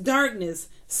with darkness,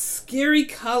 scary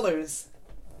colors.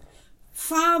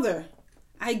 Father,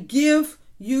 I give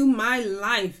you my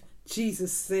life,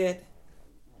 Jesus said.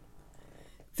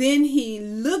 Then he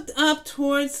looked up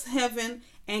towards heaven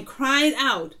and cried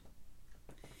out,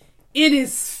 "It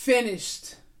is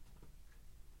finished."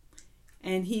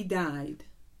 And he died.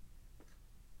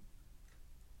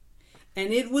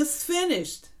 And it was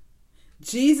finished.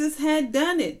 Jesus had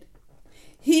done it.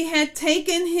 He had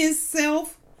taken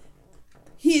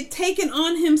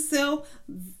on himself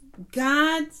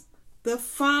God the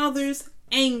Father's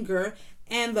anger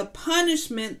and the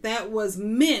punishment that was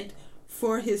meant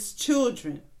for his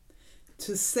children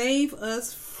to save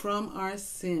us from our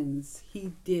sins.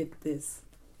 He did this.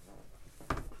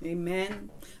 Amen.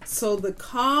 So the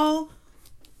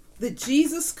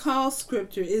Jesus call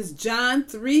scripture is John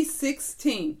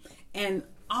 3:16, and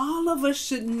all of us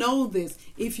should know this.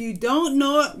 If you don't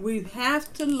know it, we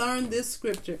have to learn this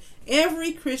scripture.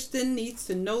 Every Christian needs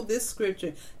to know this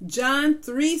scripture. John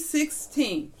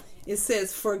 3:16. It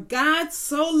says, "For God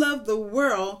so loved the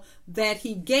world that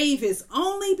he gave his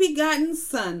only begotten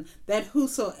Son, that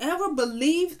whosoever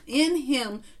believed in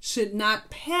him should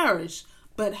not perish,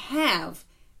 but have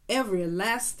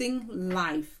everlasting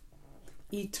life."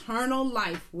 Eternal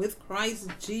life with Christ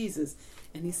Jesus.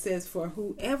 And he says, "For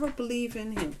whoever believe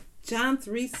in him." John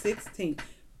 3:16.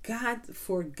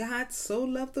 For God so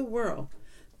loved the world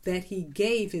that he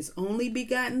gave his only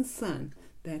begotten Son,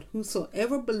 that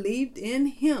whosoever believed in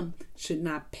him should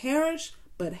not perish,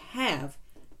 but have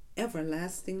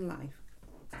everlasting life.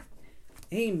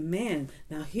 Amen.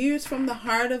 Now here's from the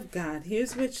heart of God.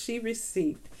 Here's what she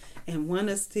received and want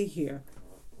us to hear.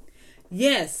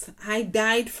 Yes, I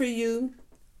died for you,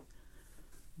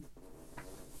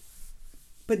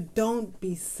 but don't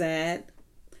be sad.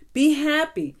 Be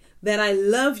happy that I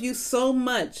love you so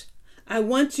much. I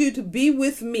want you to be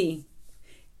with me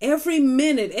every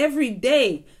minute, every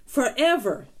day,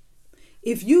 forever.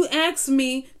 If you ask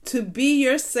me to be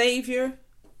your Savior,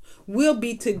 we'll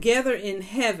be together in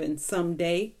heaven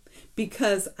someday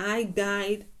because I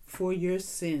died for your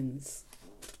sins.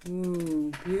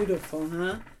 Ooh, beautiful,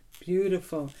 huh?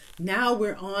 Beautiful. Now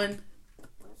we're on,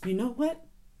 you know what?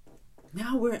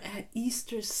 Now we're at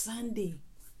Easter Sunday.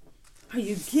 Are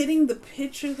you getting the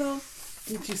picture though?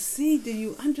 Did you see? Do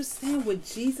you understand what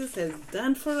Jesus has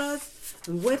done for us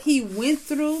and what he went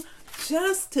through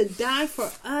just to die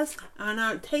for us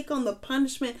and take on the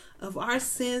punishment of our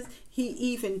sins? He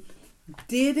even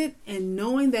did it, and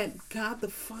knowing that God the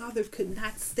Father could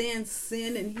not stand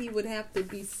sin and he would have to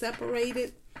be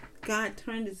separated, God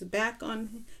turned his back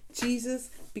on Jesus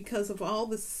because of all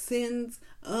the sins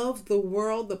of the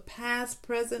world, the past,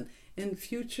 present, and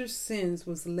future sins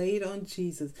was laid on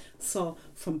Jesus. So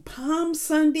from Palm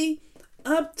Sunday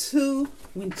up to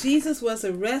when Jesus was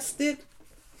arrested,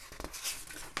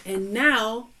 and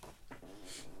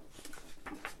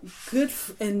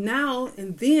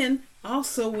then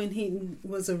also when he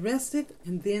was arrested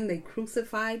and then they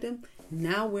crucified him.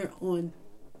 Now we're on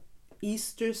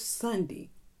Easter Sunday.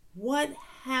 What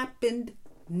happened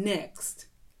next?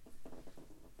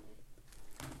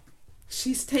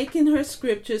 She's taken her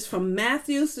scriptures from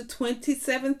Matthew's the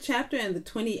 27th chapter and the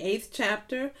 28th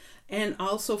chapter, and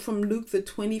also from Luke the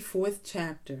 24th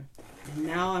chapter. And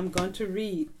now I'm going to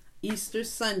read Easter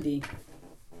Sunday.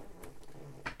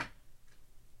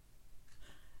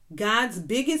 God's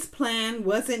biggest plan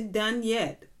wasn't done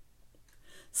yet.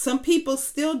 Some people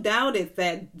still doubted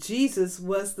that Jesus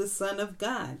was the Son of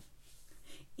God.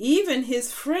 Even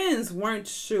his friends weren't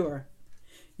sure.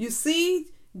 You see,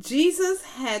 Jesus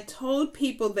had told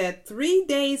people that 3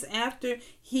 days after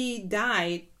he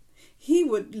died, he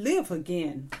would live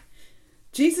again.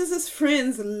 Jesus'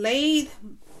 friends laid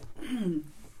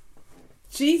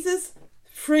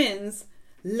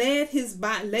his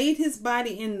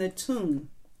body in the tomb.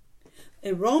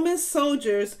 Roman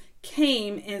soldiers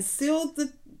came and sealed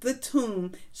the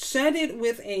tomb, shut it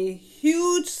with a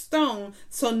huge stone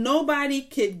so nobody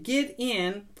could get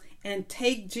in and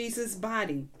take Jesus'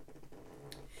 body.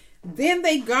 Then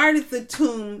they guarded the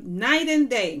tomb night and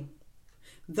day.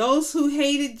 Those who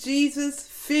hated Jesus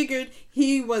figured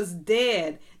he was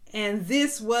dead, and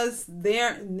this was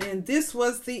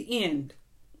the end.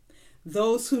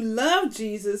 Those who loved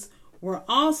Jesus were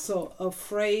also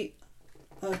afraid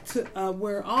to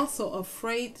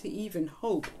even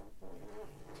hope.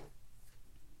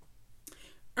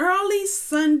 Early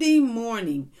Sunday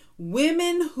morning,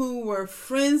 women who were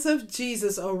friends of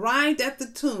Jesus arrived at the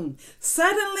tomb.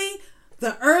 Suddenly,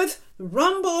 the earth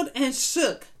rumbled and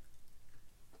shook.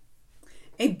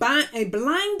 A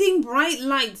blinding bright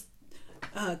light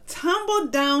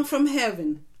tumbled down from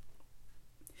heaven,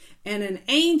 and an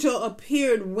angel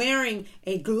appeared wearing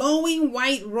a glowing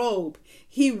white robe.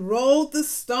 He rolled the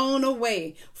stone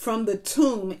away from the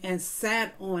tomb and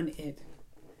sat on it.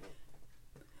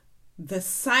 The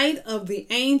sight of the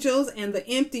angels and the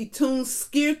empty tomb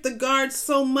scared the guards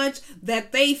so much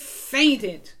that they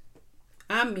fainted.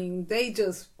 I mean, they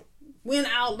just went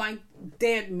out like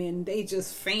dead men. They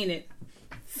just fainted,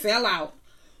 fell out.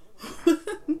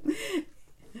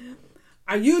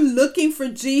 Are you looking for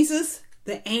Jesus?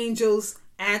 The angels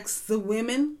asked the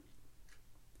women.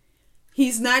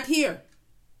 He's not here,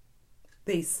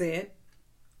 they said.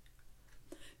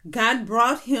 God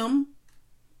brought him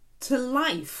to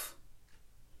life,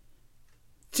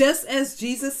 just as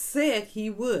Jesus said he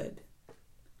would.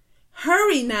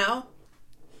 Hurry now.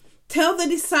 Tell the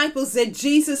disciples that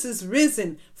Jesus is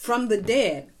risen from the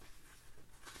dead.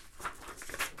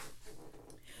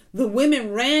 The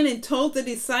women ran and told the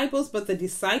disciples, but the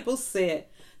disciples said,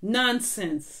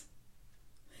 "Nonsense."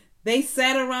 They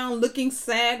sat around looking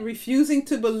sad, refusing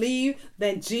to believe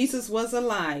that Jesus was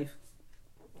alive.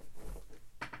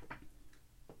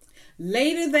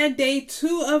 Later that day,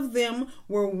 2 of them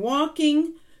were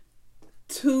walking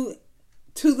to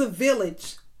the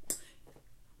village.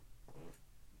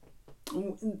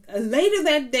 Later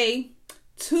that day,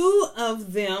 2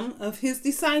 of his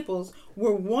disciples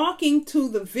were walking to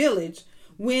the village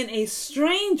when a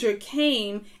stranger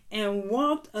came and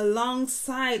walked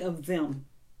alongside of them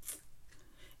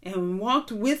and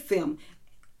walked with them.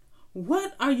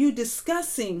 "What are you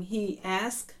discussing?" he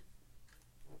asked.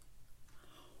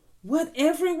 "What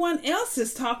everyone else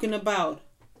is talking about,"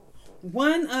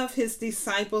 one of his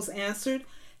disciples answered.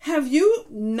 "Have you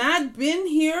not been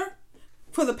here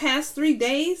for the past 3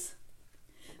 days?"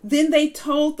 Then they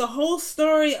told the whole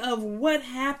story of what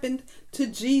happened to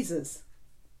Jesus.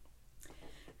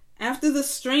 After the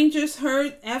stranger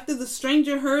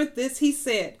heard this, he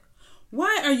said,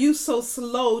 "Why are you so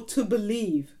slow to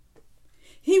believe?"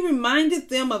 He reminded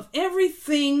them of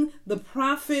everything the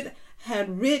prophet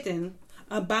had written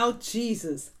about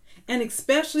Jesus, and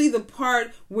especially the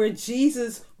part where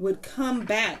Jesus would come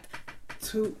back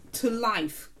to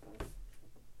life.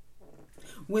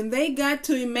 When they got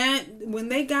to the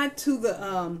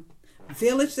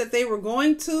village that they were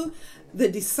going to, the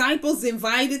disciples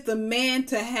invited the man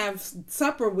to have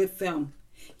supper with them.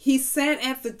 He sat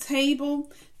at the table,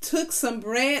 took some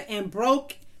bread and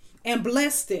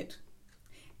blessed it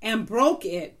and broke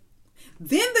it.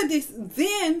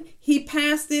 Then he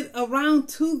passed it around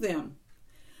to them.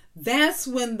 That's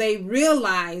when they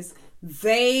realized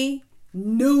they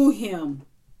knew him.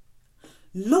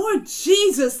 "Lord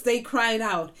Jesus," they cried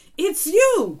out, "it's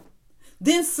you."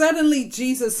 Then suddenly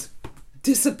Jesus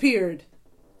disappeared.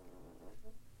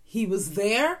 He was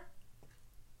there.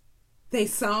 They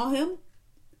saw him.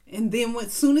 And then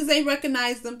as soon as they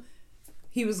recognized him,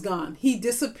 he was gone. He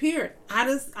disappeared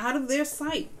out of their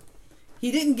sight.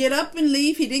 He didn't get up and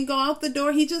leave. He didn't go out the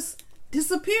door. He just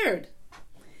disappeared.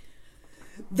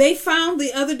 They found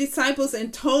the other disciples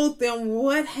and told them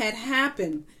what had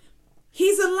happened.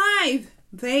 "He's alive,"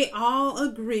 they all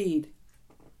agreed.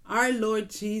 Our Lord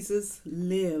Jesus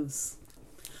lives.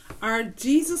 Our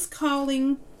Jesus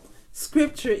calling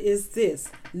scripture is this,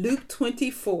 Luke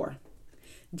 24.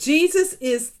 Jesus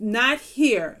is not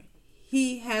here.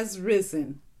 He has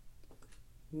risen.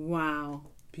 Wow.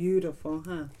 Beautiful,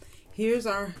 huh? Here's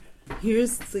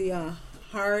the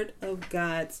heart of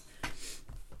God's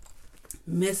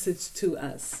message to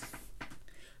us.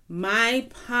 "My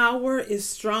power is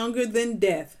stronger than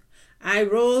death. I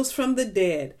rose from the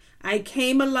dead. I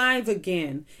came alive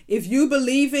again. If you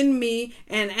believe in me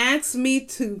and ask me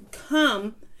to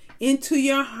come into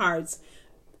your hearts,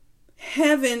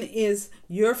 heaven is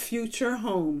your future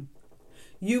home.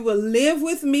 You will live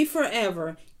with me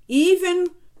forever, even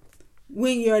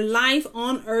when your life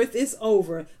on earth is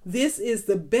over. This is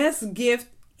the best gift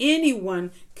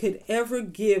anyone could ever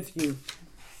give you.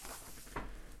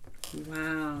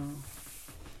 Wow.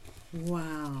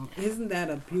 Wow. Isn't that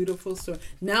a beautiful story?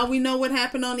 Now we know what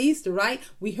happened on Easter, right?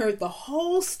 We heard the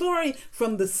whole story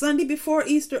from the Sunday before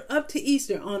Easter up to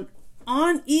Easter.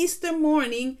 On Easter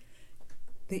morning,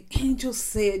 the angel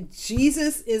said,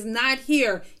 Jesus is not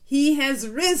here. He has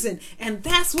risen. And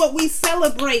that's what we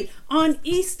celebrate on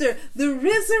Easter, the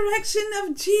resurrection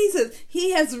of Jesus.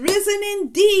 He has risen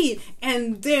indeed.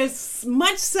 And there's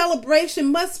much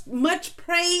celebration, much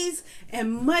praise,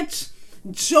 and much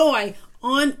joy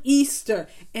on Easter.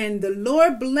 And the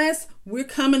Lord bless, we're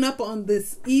coming up on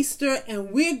this Easter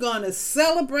and we're going to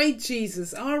celebrate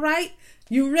Jesus. All right?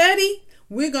 You ready?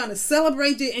 We're going to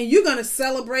celebrate you, and you're going to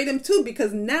celebrate him too,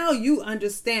 because now you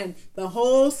understand the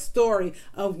whole story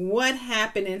of what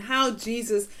happened and how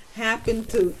Jesus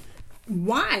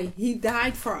why he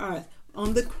died for us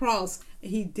on the cross.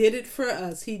 He did it for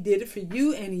us. He did it for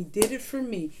you, and he did it for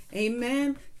me.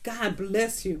 Amen. God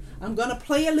bless you. I'm going to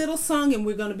play a little song, and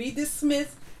we're going to be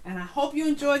dismissed. And I hope you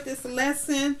enjoyed this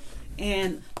lesson.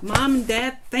 And Mom and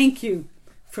Dad, thank you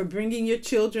for bringing your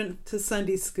children to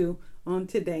Sunday school on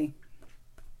today.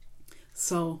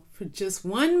 So for just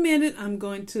 1 minute, I'm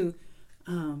going to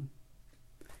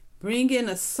bring in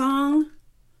a song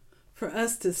for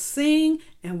us to sing,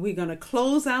 and we're going to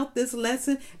close out this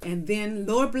lesson. And then,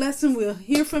 Lord bless him, we'll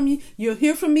hear from you. You'll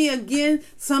hear from me again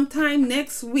sometime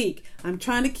next week. I'm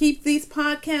trying to keep these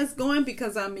podcasts going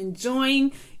because I'm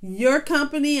enjoying your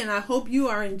company, and I hope you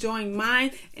are enjoying mine.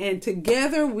 And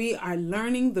together we are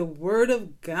learning the Word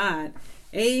of God.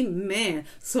 Amen.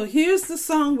 So here's the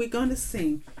song we're going to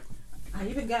sing. I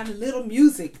even got a little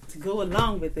music to go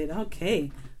along with it.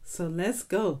 Okay, so let's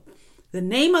go. The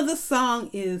name of the song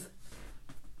is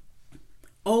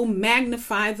Oh,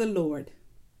 Magnify the Lord.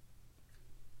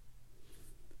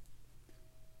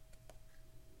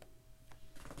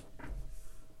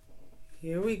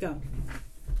 Here we go.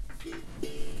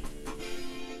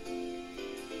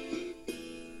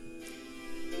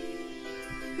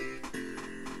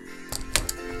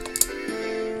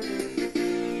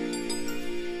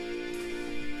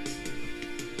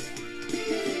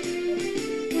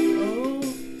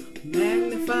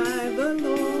 The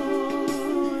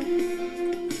Lord,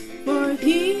 for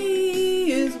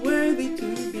he is worthy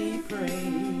to be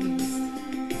praised.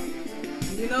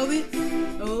 You know this?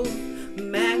 Oh,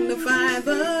 magnify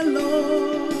the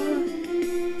Lord,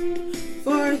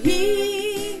 for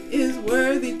he is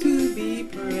worthy to be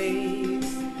praised.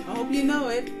 I hope you know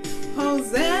it.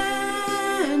 Hosanna,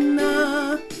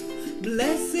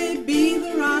 blessed be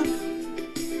the rock.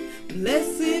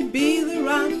 Blessed be the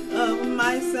rock of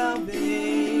my salvation.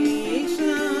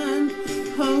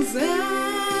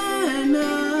 Hosanna.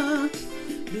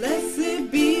 Blessed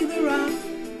be the rock.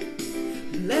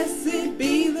 Blessed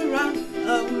be the rock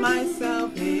of my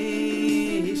salvation.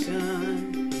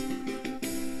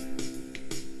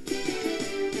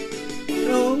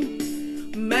 Oh,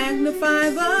 magnify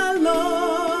the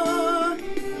Lord,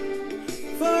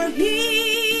 for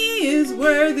he is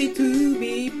worthy to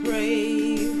be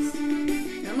praised.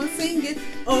 Sing it.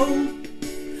 Oh,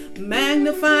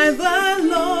 magnify the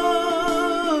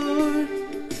Lord,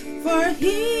 for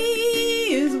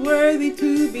he is worthy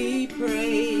to be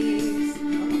praised.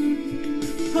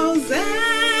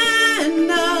 Hosanna,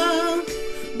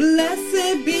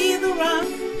 blessed be the rock.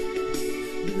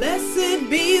 Blessed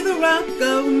be the rock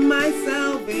of my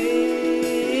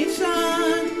salvation.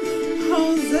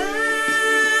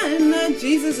 Hosanna,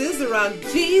 Jesus is the rock.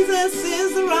 Jesus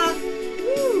is the rock.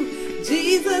 Woo.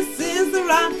 Jesus is the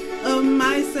rock of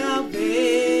my salvation.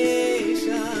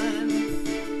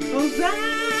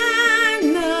 Hosanna.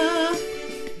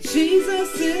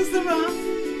 Jesus is the rock.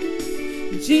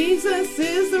 Jesus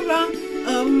is the rock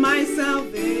of my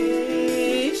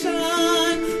salvation.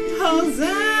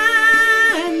 Hosanna.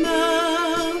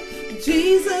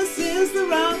 Jesus is the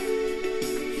rock.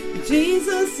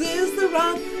 Jesus is the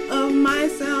rock of my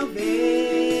salvation.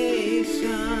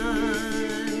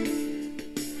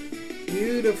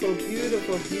 Beautiful,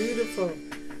 beautiful, beautiful.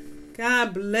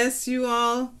 God bless you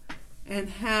all and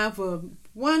have a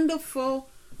wonderful,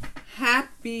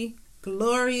 happy,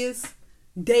 glorious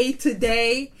day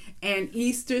today and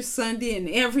Easter Sunday and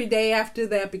every day after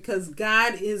that, because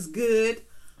God is good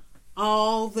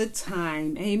all the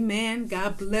time. Amen.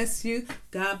 God bless you.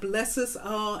 God bless us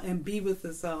all and be with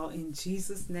us all in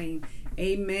Jesus' name.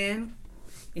 Amen.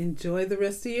 Enjoy the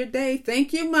rest of your day.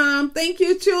 Thank you, Mom. Thank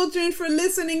you, children, for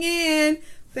listening in.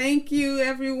 Thank you,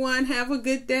 everyone. Have a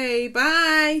good day.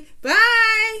 Bye.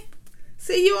 Bye.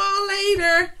 See you all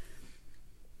later.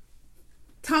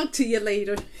 Talk to you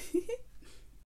later.